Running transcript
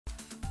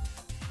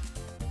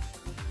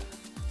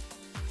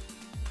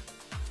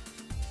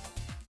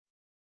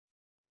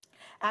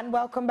And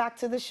welcome back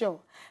to the show.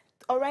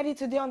 Already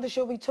today on the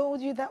show, we told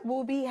you that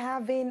we'll be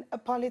having a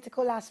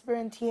political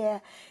aspirant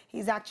here.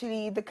 He's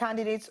actually the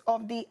candidate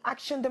of the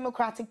Action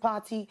Democratic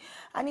Party,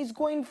 and he's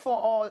going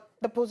for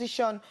the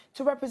position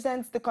to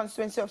represent the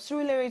constituency of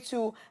Surulere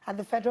 2 at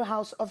the Federal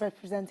House of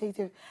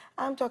Representatives.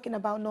 I'm talking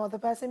about no other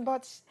person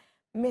but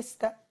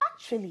Barrister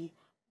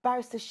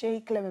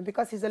Seyi Clement,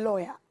 because he's a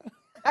lawyer.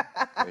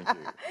 Thank you.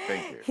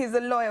 Thank you. He's a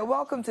lawyer.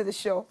 Welcome to the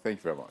show. Thank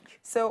you very much.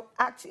 So,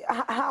 actually,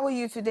 how are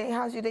you today?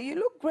 How's your day? You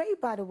look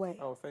great, by the way.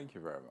 Oh, thank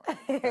you very much.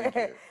 Thank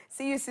you.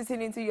 See you sitting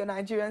into your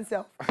Nigerian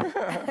self.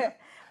 Okay,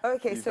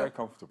 You're so very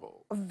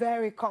comfortable.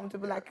 Very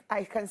comfortable. Like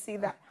I can see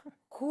that.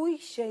 Who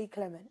is Seyi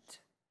Clement?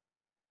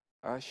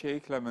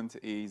 Seyi Clement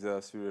is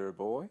a Surulere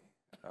boy,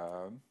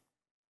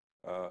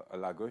 a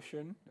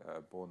Lagosian,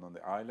 born on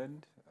the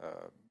island,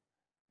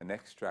 an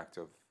extract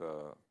of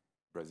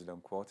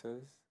resident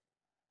quarters.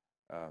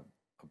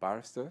 A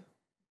barrister,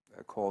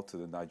 called to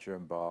the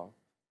Nigerian bar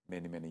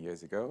many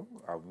years ago.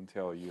 I won't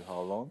tell you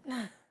how long.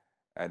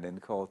 And then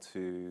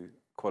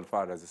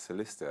qualified as a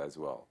solicitor as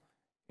well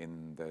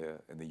in the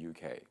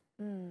UK.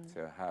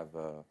 So I have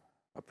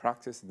a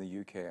practice in the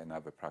UK and I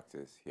have a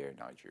practice here in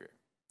Nigeria.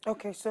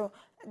 Okay, so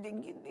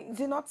is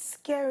it not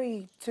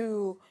scary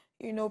to,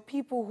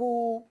 people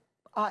who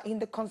are in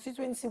the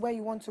constituency where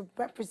you want to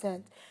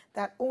represent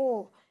that,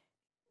 oh,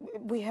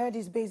 we heard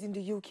he's based in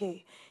the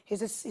UK.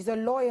 He's a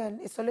lawyer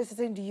and a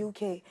solicitor in the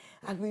UK.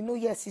 And we know,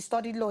 yes, he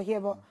studied law here,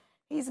 but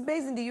he's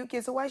based in the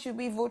UK, so why should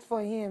we vote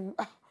for him?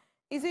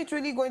 Is it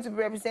really going to be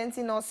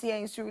representing us here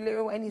in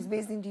Surulere when he's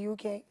based in the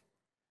UK?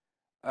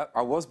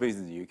 I was based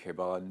in the UK,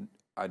 but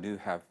I do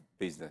have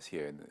business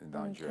here in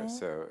Nigeria, okay.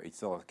 So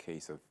it's not a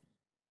case of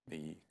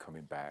me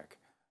coming back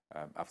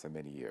after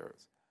many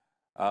years.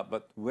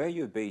 But where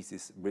you're based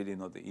is really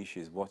not the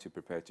issue, is what you're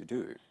prepared to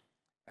do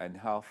and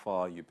how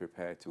far you're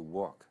prepared to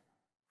work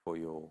for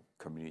your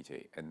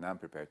community, and I'm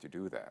prepared to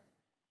do that.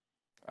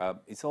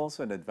 It's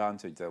also an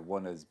advantage that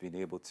one has been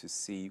able to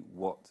see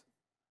what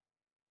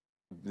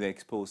they're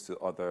exposed to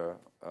other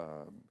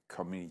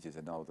communities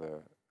and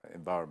other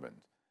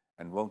environments,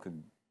 and one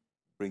can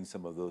bring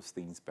some of those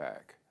things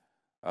back.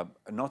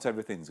 Not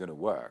everything's going to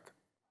work,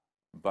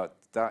 but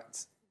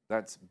that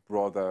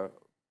broader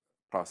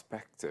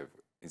perspective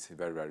is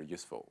very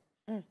useful.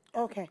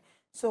 Okay,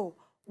 so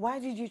why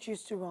did you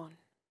choose to run?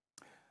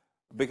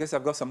 Because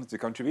I've got something to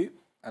contribute,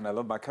 and I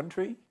love my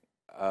country,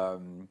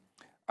 and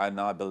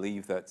I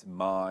believe that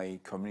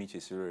my community,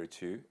 Surulere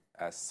 2,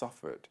 has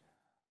suffered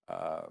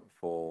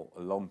for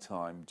a long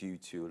time due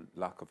to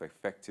lack of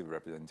effective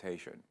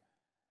representation,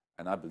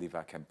 and I believe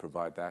I can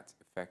provide that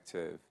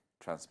effective,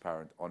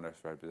 transparent,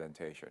 honest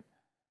representation,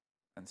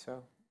 and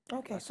so.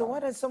 Okay, so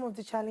what are some of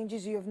the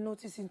challenges you have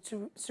noticed in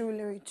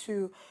Surulere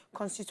 2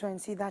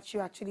 constituency that you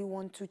actually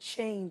want to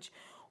change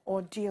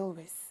or deal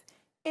with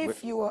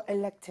if you were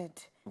elected?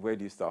 Where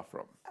do you start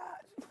from?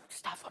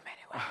 Start from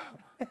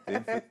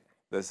anywhere.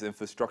 There's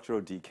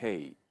infrastructural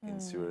decay in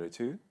Surulere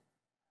 2.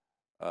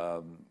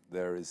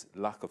 There is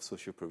lack of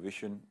social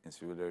provision in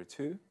Surulere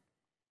 2.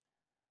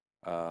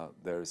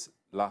 There's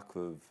lack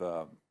of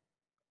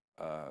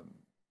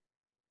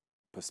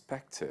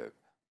perspective,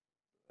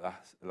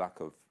 lack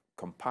of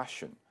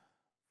compassion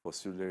for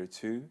Surulere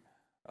 2.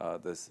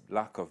 There's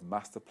lack of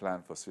master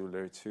plan for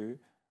Surulere 2.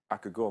 I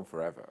could go on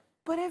forever.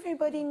 But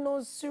everybody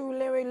knows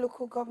Surulere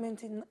local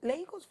government in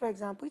Lagos, for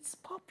example. It's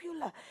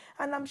popular.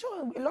 And I'm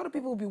sure a lot of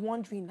people will be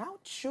wondering, how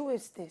true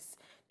is this?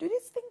 Do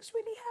these things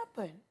really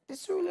happen? The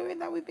Surulere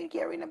that we've been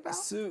hearing about?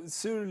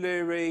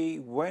 Surulere,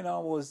 when I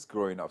was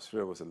growing up,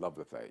 Surulere was a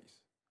lovely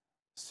place.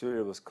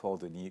 Surulere was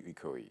called the New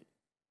Ikoyi.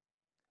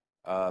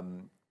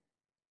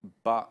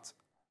 But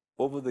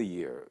over the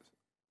years,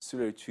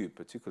 Surulere 2 in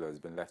particular has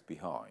been left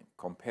behind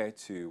compared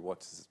to what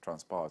has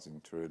transpired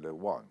in Surulere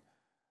 1.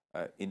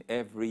 In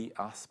every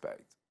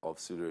aspect of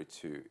Surulere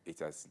 2, it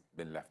has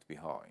been left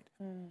behind.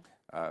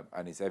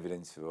 And it's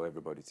evident for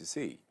everybody to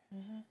see.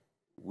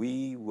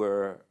 We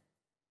were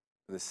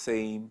the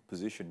same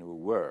position we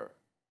were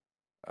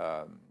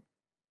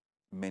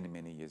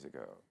many years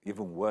ago,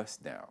 even worse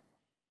now.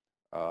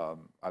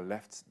 I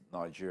left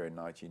Nigeria in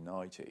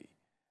 1990,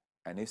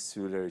 and if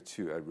Surulere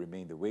 2 had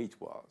remained the way it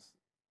was,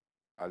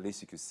 at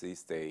least you could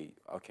stay,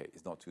 okay,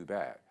 it's not too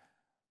bad.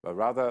 But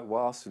rather,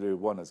 while Surulere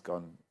 1 has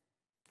gone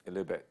a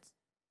little bit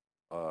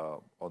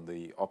on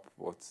the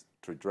upward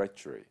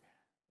trajectory,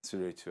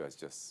 Surulere 2 has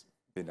just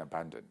been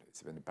abandoned.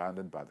 It's been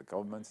abandoned by the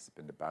government, it's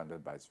been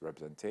abandoned by its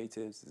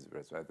representatives, it's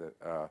been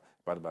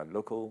abandoned by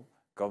local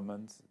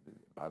governments,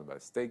 abandoned by the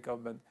state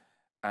government,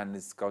 and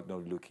it's got no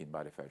looking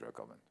by the federal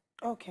government.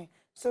 Okay,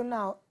 so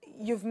now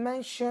you've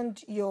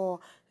mentioned your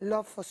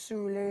love for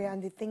Surulere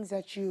and the things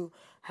that you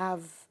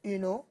have,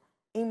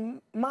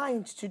 in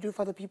mind to do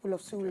for the people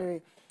of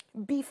Surulere.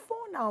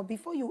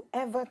 Before you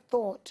ever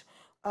thought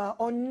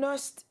or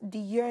nursed the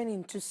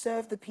yearning to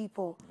serve the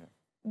people,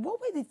 what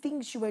were the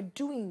things you were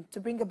doing to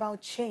bring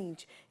about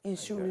change in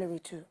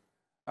Surulere 2?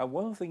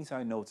 One of the things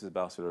I noticed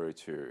about Surulere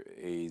 2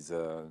 is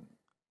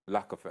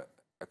lack of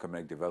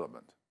economic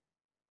development.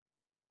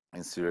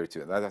 in Surulere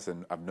too.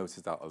 I've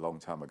noticed that a long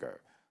time ago.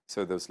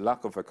 So there's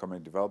lack of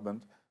economic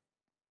development,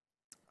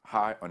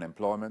 high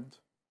unemployment.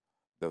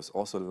 There's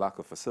also lack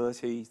of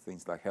facilities,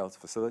 things like health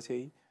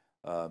facility.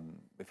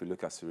 If you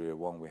look at Surulere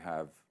 1, we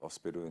have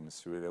hospital in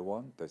Surulere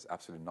 1. There's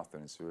absolutely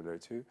nothing in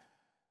Surulere 2.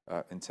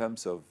 In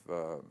terms of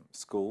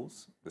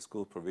schools, the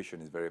school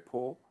provision is very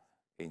poor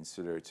in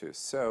Surulere 2.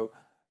 So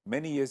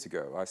many years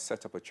ago, I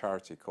set up a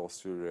charity called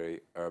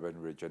Surulere Urban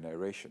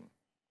Regeneration,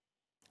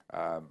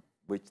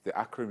 which the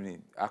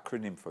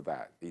acronym for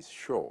that is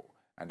SURE.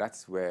 And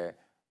that's where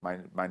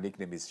my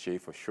nickname is Shay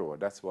for Sure.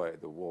 That's where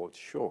the word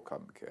Sure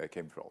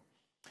came from.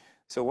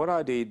 So what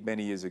I did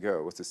many years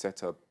ago was to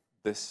set up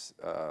this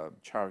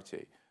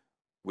charity,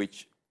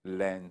 which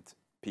lent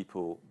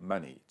people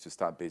money to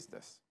start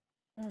business.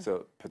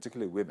 So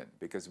particularly women,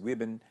 because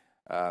women,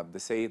 they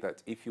say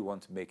that if you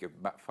want to make a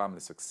family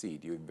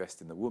succeed, you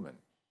invest in a woman.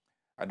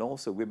 And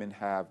also women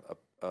have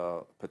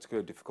a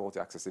particular difficulty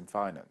accessing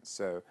finance.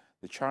 So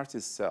the charity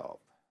itself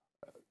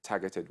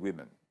targeted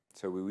women.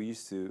 So we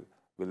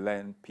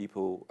lend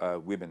people,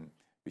 women,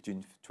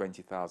 between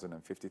 20,000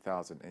 and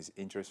 50,000 is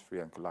interest-free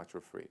and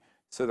collateral-free,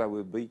 so that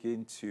we'll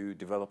begin to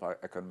develop our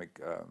economic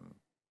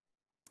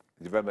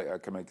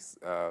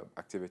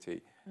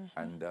activity,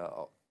 and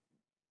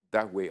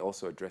that way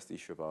also address the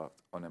issue of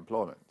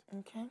unemployment.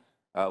 Okay.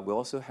 We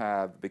also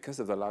have, because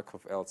of the lack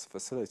of health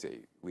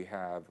facility, we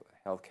have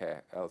health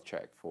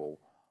check for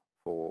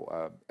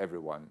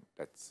everyone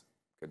that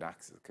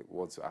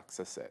wants to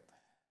access it,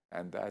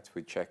 and that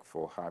we check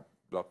for high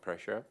blood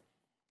pressure,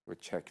 we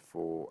check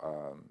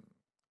for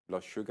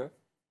blood sugar,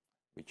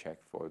 we check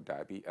for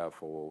diabetes,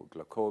 for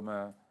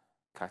glaucoma,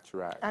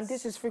 cataracts. And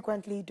this is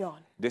frequently done?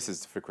 This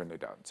is frequently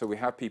done. So we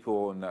have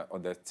people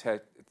on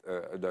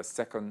the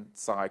second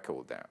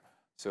cycle now.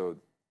 So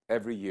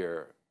every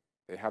year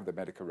they have the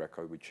medical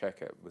record, we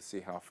check it, we see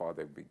how far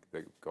they're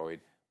going,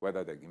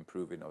 whether they're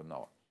improving or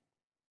not.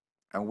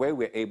 And where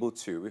we're able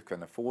to, we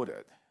can afford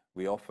it,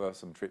 we offer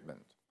some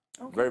treatment.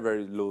 Okay. Very,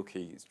 very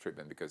low-key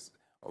treatment, because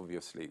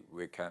obviously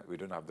we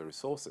don't have the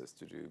resources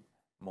to do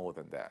more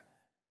than that.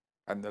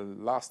 And the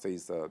last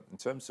is in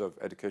terms of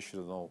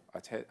educational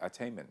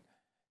attainment,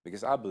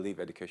 because I believe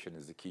education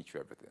is the key to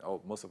everything.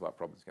 Most of our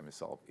problems can be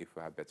solved if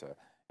we have better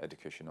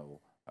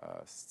educational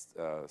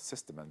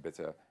system and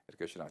better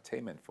educational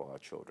attainment for our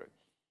children.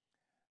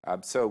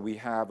 So we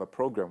have a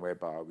program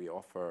whereby we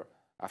offer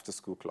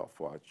after-school club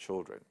for our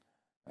children,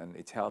 and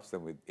it helps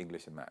them with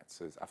English and maths.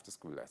 So it's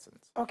after-school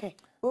lessons. Okay,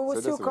 we will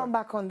still come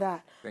back on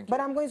that. But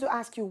I'm going to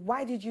ask you,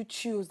 why did you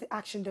choose the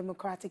Action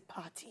Democratic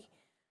Party?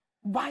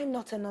 Why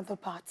not another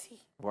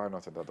party? Why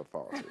not another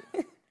party?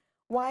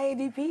 Why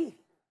ADP?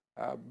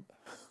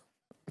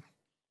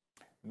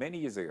 Many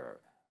years ago,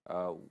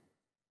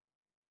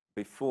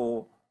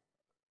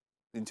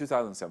 in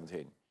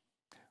 2017,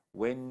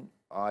 when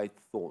I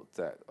thought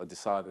that, or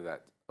decided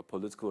that a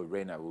political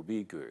arena would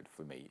be good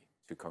for me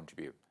to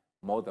contribute,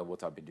 more than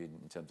what I've been doing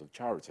in terms of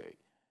charity,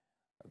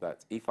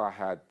 that if I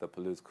had the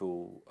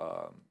political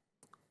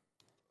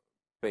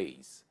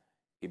base,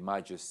 it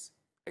might just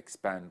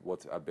expand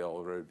what I've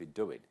already been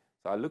doing.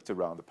 So I looked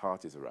around the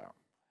parties around.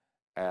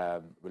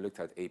 We looked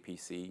at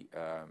APC,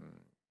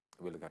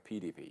 we looked at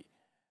PDP.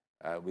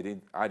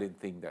 I didn't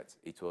think that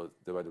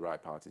they were the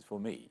right parties for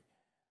me.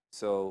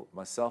 So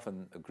myself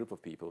and a group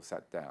of people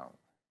sat down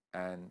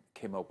and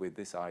came up with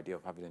this idea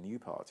of having a new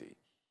party,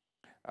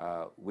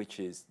 which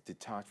is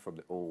detached from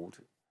the old,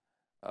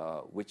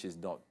 which is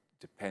not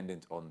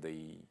dependent on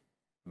the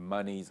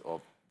monies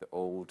of the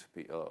old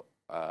people.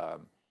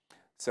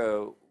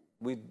 So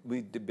we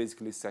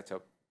basically set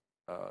up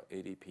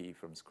ADP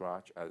from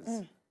scratch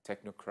as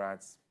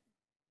technocrats,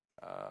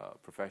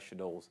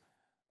 professionals,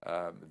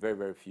 very,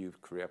 very few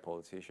career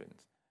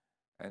politicians.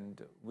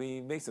 And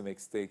we made some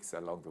mistakes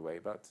along the way,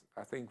 but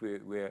I think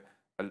we're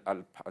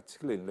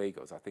particularly in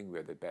Lagos, I think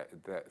we're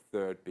the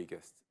third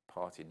biggest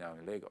party now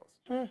in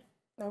Lagos.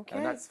 Okay.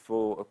 And that's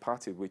for a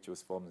party which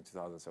was formed in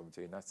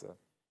 2017.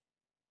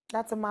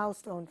 That's a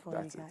milestone for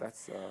you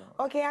guys.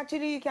 Okay,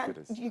 actually,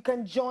 you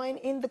can join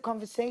in the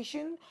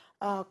conversation,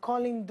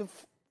 calling the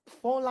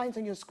phone lines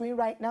on your screen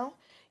right now.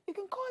 You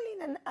can call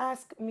in and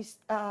ask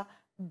Mr.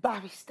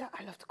 Barrister.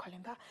 I love to call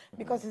him that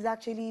because he's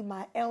actually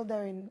my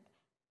elder in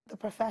the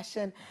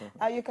profession.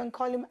 You can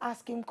call him,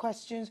 ask him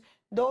questions.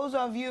 Those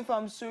of you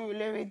from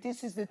Surulere,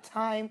 this is the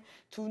time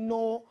to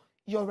know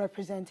your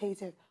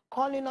representative.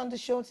 Call in on the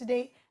show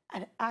today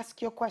and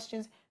ask your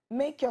questions,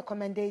 make your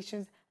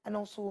commendations, and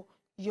also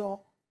your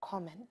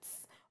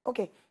comments.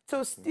 Okay,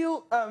 so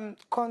still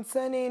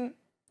concerning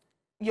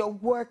your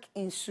work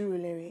in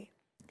Surulere,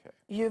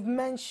 you've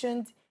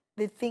mentioned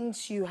the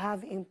things you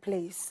have in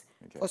place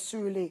for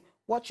Surulere,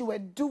 what you were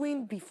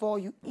doing before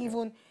you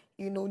even,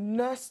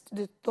 nursed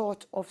the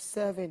thought of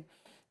serving.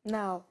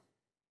 Now,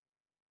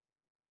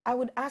 I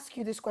would ask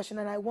you this question,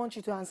 and I want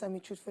you to answer me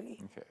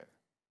truthfully.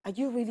 Are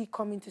you really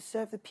coming to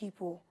serve the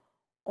people,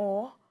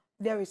 or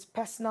there is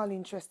personal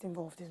interest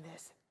involved in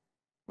this?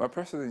 My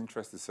personal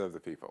interest is to serve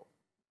the people.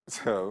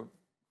 So,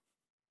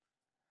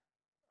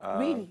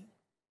 really?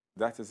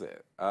 That is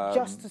it.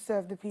 Just to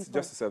serve the people.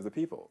 Just to serve the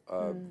people.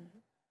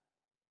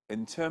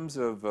 In terms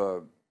of,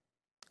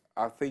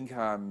 I think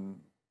I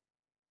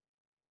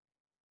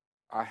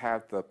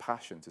have the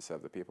passion to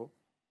serve the people.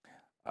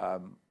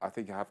 I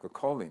think I have the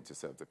calling to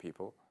serve the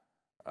people,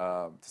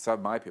 to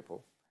serve my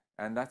people.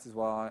 And that is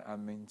why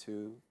I'm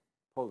into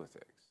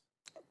politics.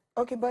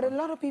 Okay, but a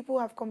lot of people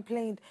have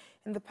complained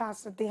in the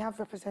past that they have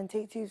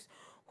representatives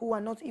who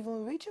are not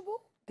even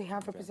reachable. They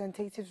have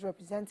representatives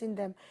representing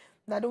them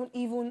that don't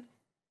even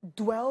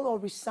dwell or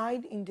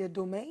reside in their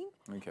domain.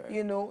 Okay.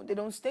 You know, they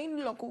don't stay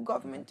in local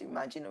government.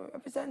 Imagine a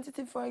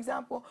representative, for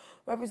example,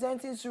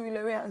 representing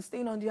Surulere and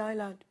staying on the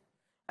island.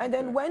 And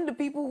then when the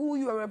people who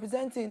you are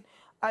representing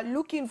are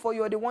looking for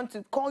you or they want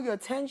to call your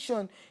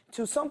attention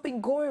to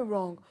something going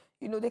wrong,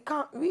 you know, they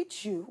can't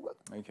reach you.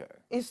 Okay.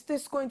 Is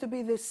this going to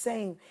be the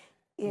same?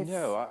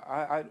 No,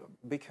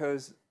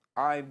 because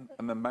I'm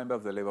a member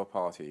of the Labour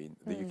Party,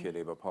 the UK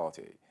Labour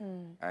Party,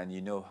 and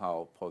you know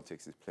how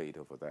politics is played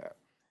over there.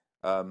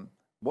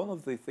 One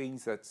of the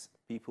things that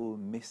people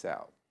miss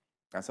out,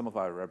 and some of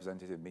our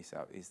representatives miss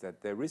out, is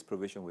that there is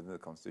provision within the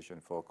Constitution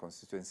for a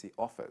constituency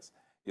office.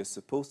 You're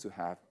supposed to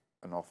have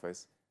an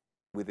office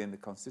within the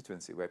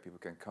constituency where people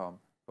can come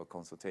for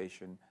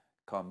consultation,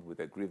 come with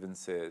their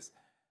grievances.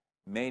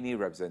 Many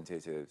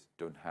representatives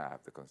don't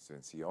have the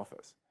constituency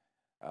office.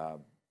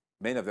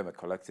 Many of them are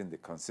collecting the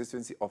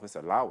constituency office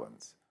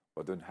allowance,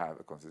 but don't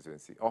have a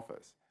constituency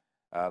office.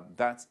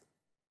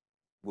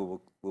 We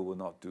will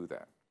not do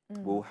that.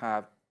 We'll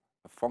have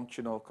a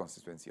functional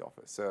constituency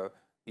office. So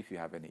if you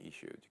have any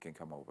issues, you can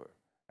come over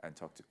and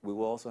talk to. We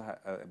will also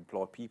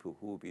employ people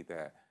who will be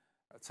there.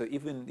 So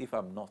even if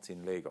I'm not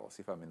in Lagos,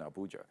 if I'm in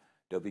Abuja,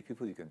 there'll be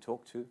people you can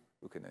talk to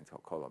who can then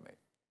call on me.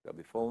 There'll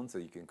be phones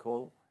that you can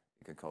call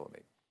on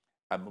me.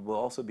 And we'll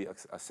also be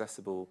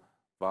accessible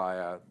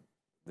via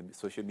the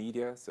social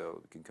media, so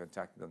you can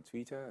contact me on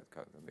Twitter.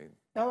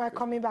 All right,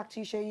 coming back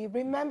to you, Seyi.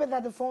 Remember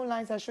that the phone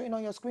lines are showing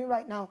on your screen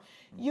right now.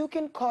 You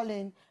can call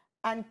in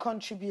and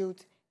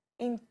contribute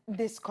in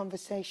this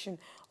conversation.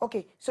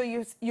 Okay, so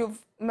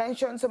you've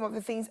mentioned some of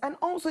the things, and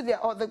also there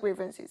are other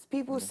grievances.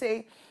 People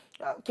say,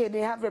 okay,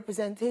 they have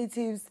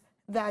representatives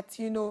that,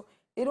 you know,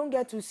 they don't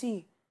get to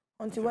see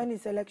until when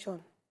it's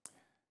election.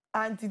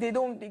 And they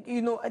don't,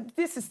 you know,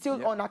 this is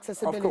still on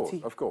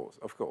accessibility. Of course.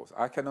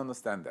 I can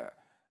understand that.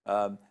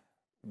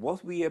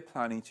 What we are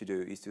planning to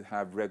do is to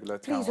have regular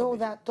town hall Please hold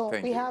meetings. that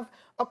thought. We have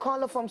a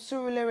caller from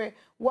Surulere.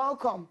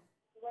 Welcome.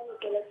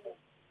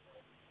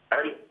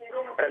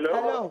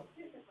 Hello.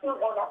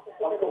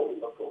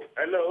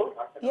 Hello.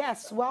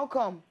 Yes,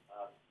 welcome.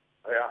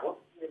 Yeah.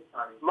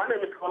 My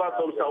name is Kola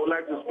Thompson. I would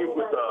like to speak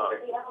with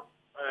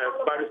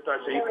Barrister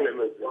Seyi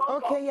Clement.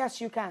 Okay,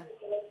 yes, you can.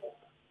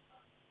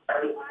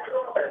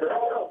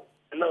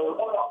 Hello.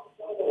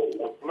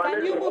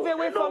 Can you move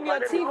away from your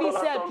TV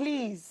set,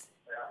 please?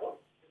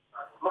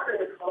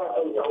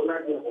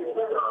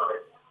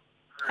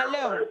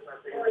 Hello.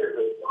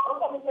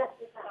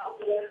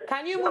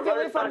 Can you move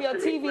away from your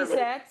TV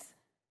set?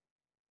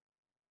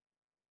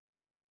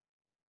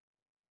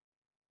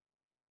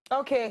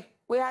 Okay,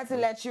 we had to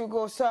let you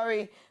go.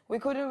 Sorry, we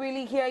couldn't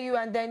really hear you,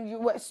 and then you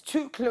were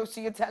too close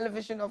to your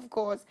television, of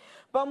course.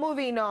 But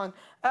moving on,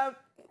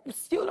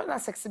 still on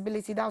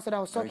accessibility, that's what I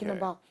was talking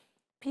about.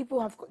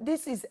 People have,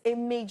 this is a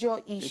major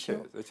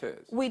issue. It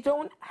is. We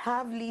don't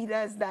have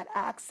leaders that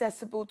are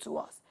accessible to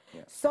us.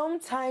 Yeah.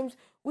 Sometimes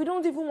we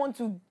don't even want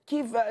to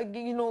give,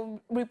 you know,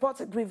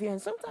 report a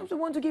grievance. Sometimes we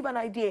want to give an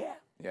idea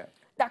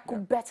that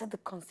could better the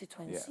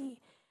constituency.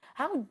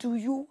 How do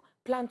you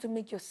plan to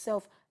make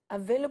yourself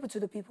available to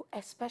the people,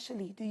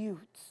 especially the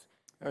youths?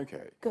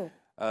 Okay. Good.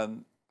 I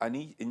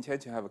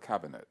intend to have a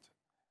cabinet.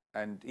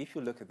 And if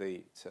you look at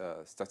the,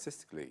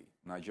 statistically,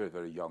 Nigeria is a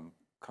very young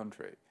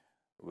country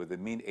with a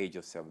mean age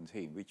of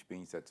 17, which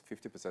means that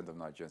 50% of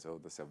Nigerians are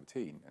over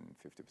 17 and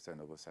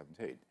 50% over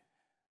 17.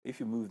 If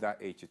you move that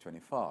age to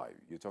 25,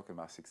 you're talking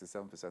about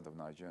 67% of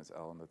Nigerians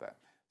are under that.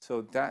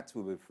 So that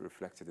will be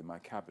reflected in my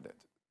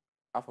cabinet.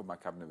 Half of my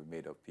cabinet will be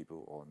made of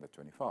people under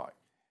 25.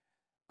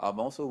 I'm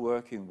also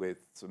working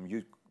with some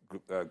youth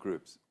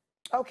groups.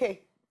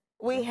 Okay.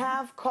 We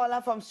have caller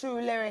from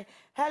Surulere.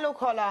 Hello,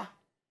 caller.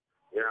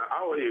 Yeah,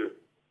 how are you?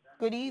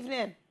 Good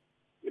evening.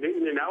 Good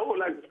evening. I would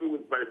like to speak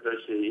with Barrister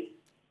Seyi.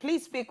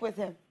 Please speak with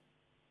him.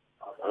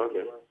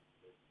 Okay.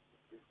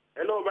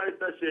 Hello,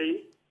 Barrister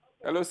Seyi.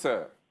 Hello,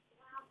 sir.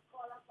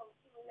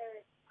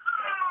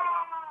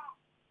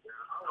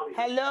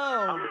 Hello.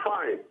 I'm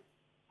fine.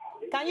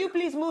 Can you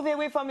please move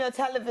away from your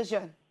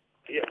television?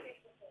 Yes.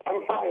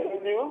 I'm fine.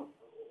 And you?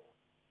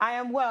 I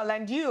am well.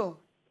 And you?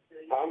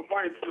 I'm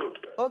fine too.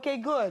 Okay,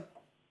 good.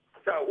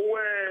 So,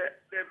 where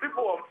the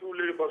people of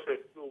Surulere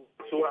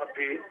so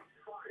happy.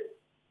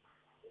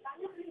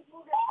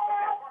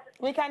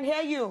 We can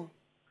hear you.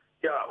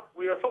 Yeah,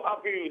 we are so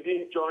happy you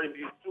didn't join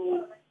these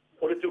two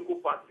political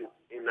parties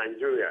in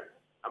Nigeria.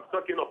 I'm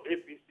talking of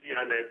APC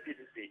and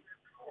PDP.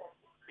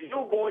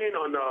 You going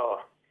on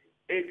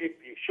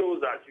ADP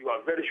shows that you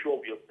are very sure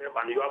of yourself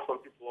and you have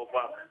something to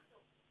offer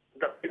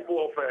the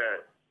people of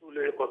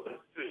Surulere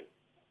Constituency.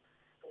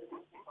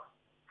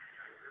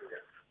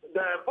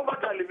 the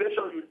poverty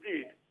alleviation you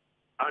did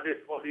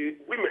for the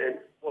women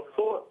was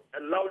so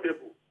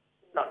laudable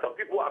that some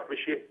people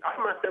appreciate. I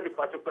myself in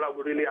particular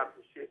would really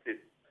appreciate it.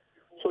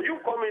 So you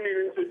coming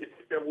into the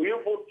system will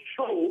even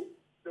show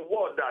the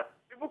world that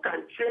people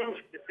can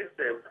change the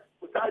system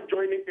without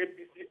joining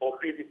APC or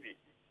PDP.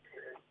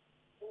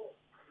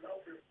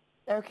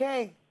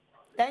 Okay.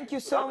 Thank you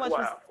so much.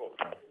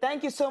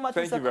 Thank you so much,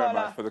 Thank Mr. you very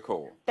Caller. much for the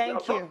call.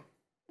 Thank you.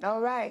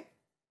 All right.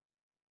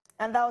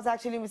 And that was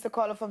actually Mr.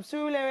 Caller from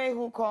Surulere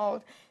who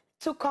called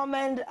to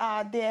commend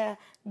their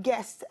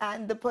guest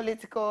and the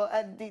political,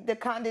 the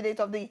candidate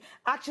of the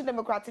Action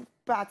Democratic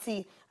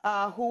Party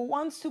who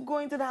wants to go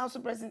into the House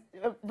of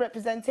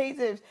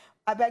Representatives,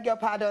 I beg your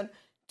pardon,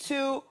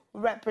 to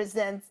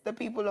represent the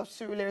people of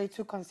Surulere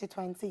 2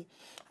 constituency.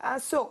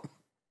 So,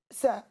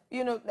 sir,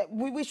 you know,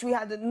 we wish we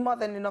had more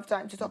than enough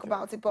time to talk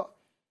about it, but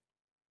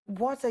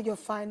what are your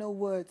final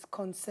words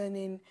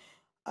concerning,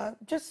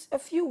 just a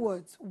few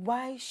words,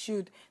 why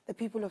should the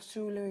people of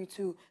Surulere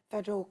 2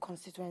 federal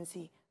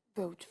constituency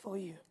vote for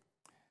you?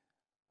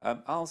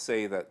 I'll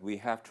say that we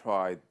have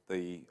tried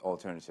the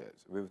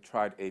alternatives. We've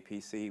tried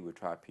APC, we've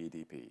tried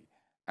PDP,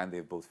 and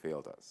they've both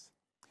failed us.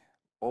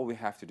 All we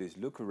have to do is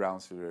look around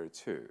Surulere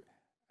 2,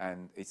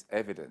 and it's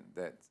evident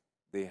that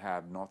they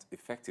have not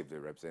effectively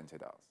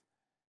represented us.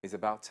 It's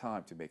about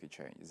time to make a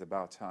change. It's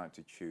about time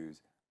to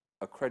choose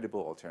a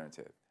credible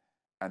alternative.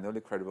 And the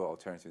only credible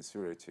alternative in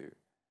Surulere 2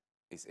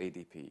 is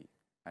ADP,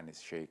 and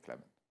it's Seyi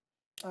Clement.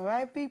 All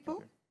right,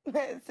 people.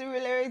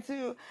 Surulere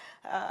 2,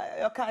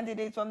 your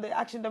candidate from the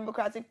Action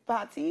Democratic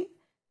Party,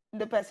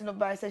 the person of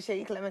Barrister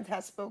Seyi Clement,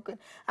 has spoken.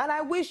 And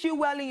I wish you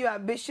well in your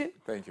ambition.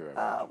 Thank you very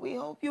much. We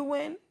hope you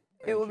win.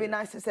 It will be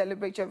nice to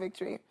celebrate your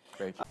victory.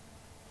 Thank you.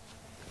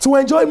 To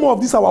enjoy more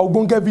of these our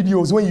Ogbonge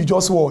videos when you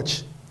just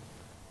watch,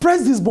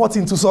 press this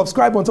button to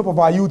subscribe on top of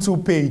our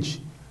YouTube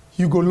page.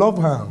 You go love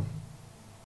her.